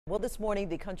Well, this morning,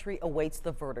 the country awaits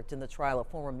the verdict in the trial of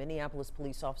former Minneapolis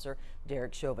police officer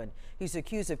Derek Chauvin. He's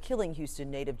accused of killing Houston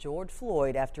native George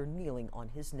Floyd after kneeling on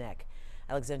his neck.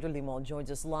 Alexandra Limon joins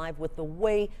us live with the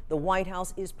way the White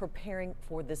House is preparing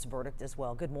for this verdict as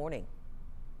well. Good morning.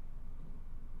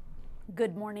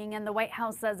 Good morning, and the White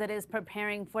House says it is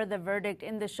preparing for the verdict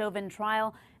in the Chauvin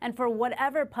trial and for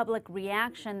whatever public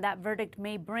reaction that verdict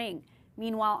may bring.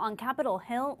 Meanwhile, on Capitol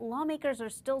Hill, lawmakers are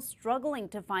still struggling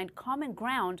to find common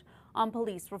ground on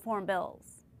police reform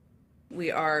bills.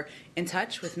 We are in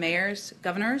touch with mayors,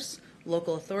 governors,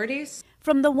 local authorities.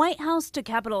 From the White House to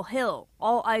Capitol Hill,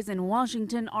 all eyes in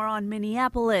Washington are on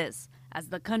Minneapolis as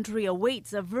the country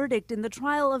awaits a verdict in the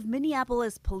trial of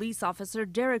Minneapolis police officer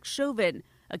Derek Chauvin,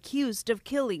 accused of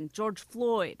killing George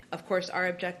Floyd. Of course, our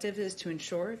objective is to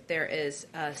ensure there is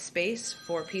a space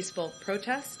for peaceful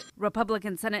protest.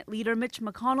 Republican Senate leader Mitch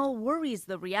McConnell worries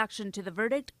the reaction to the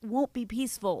verdict won't be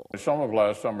peaceful. Some of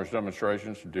last summer's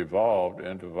demonstrations devolved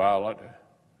into violent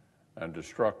and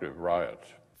destructive riots.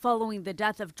 Following the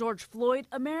death of George Floyd,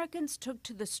 Americans took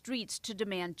to the streets to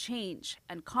demand change,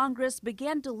 and Congress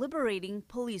began deliberating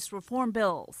police reform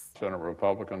bills. Senate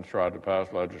Republicans tried to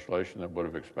pass legislation that would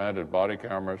have expanded body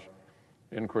cameras,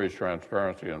 increased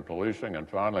transparency in policing, and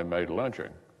finally made lynching,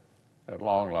 at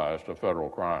long last, a federal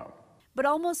crime. But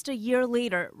almost a year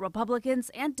later, Republicans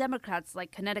and Democrats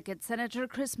like Connecticut Senator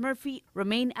Chris Murphy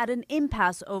remain at an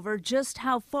impasse over just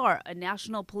how far a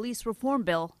national police reform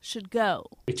bill should go.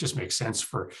 It just makes sense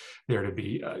for there to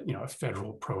be a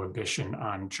federal prohibition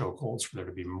on chokeholds, for there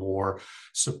to be more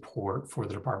support for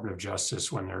the Department of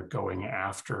Justice when they're going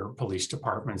after police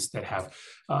departments that have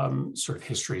sort of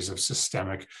histories of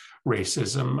systemic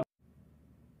racism.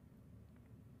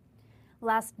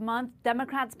 Last month,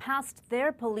 Democrats passed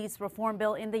their police reform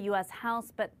bill in the U.S.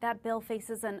 House, but that bill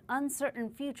faces an uncertain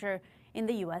future in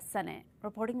the U.S. Senate.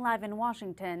 Reporting live in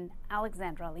Washington,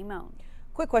 Alexandra Limon.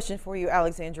 Quick question for you,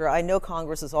 Alexandra. I know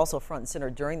Congress is also front and center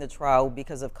during the trial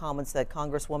because of comments that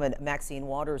Congresswoman Maxine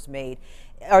Waters made.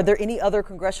 Are there any other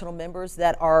congressional members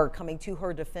that are coming to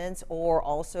her defense or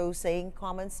also saying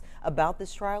comments about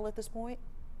this trial at this point?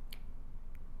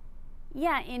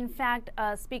 Yeah, in fact,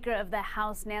 Speaker of the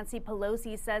House Nancy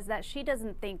Pelosi says that she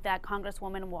doesn't think that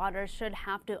Congresswoman Waters should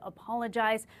have to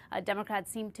apologize. Democrats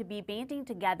seem to be banding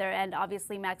together, and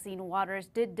obviously Maxine Waters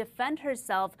did defend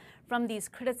herself from these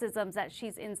criticisms that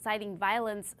she's inciting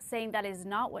violence, saying that is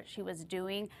not what she was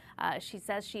doing. She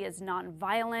says she is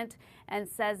nonviolent and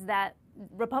says that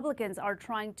Republicans are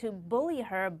trying to bully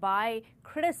her by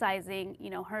criticizing,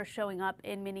 her showing up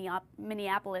in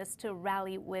Minneapolis to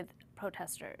rally with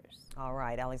protesters. All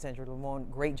right, Alexandra Limon,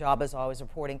 great job as always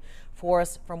reporting for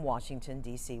us from Washington,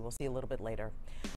 D.C. We'll see you a little bit later.